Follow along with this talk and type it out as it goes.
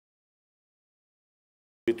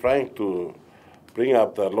trying to bring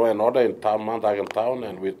up the law and order in Mount Hagen town,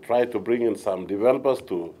 and we try to bring in some developers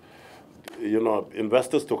to,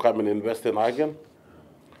 investors to come and invest in Hagen.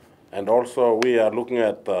 And also we are looking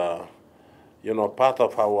at, part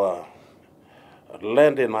of our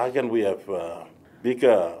land in Hagen. We have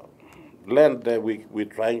bigger land that we're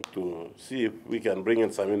trying to see if we can bring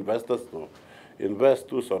in some investors to invest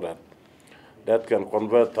too, so that can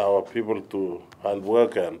convert our people to hand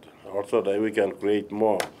work, and also that we can create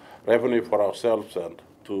more revenue for ourselves and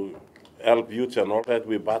to help youth and all that.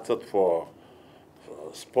 We budget for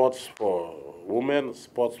sports for women,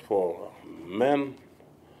 sports for men,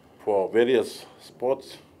 for various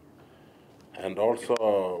sports. And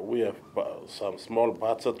also we have some small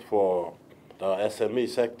budget for the SME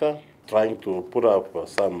sector, trying to put up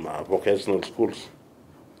some vocational schools.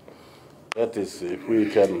 That is, if we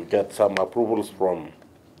can get some approvals from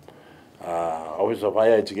Office of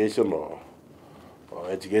Higher Education or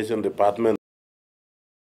Education Department.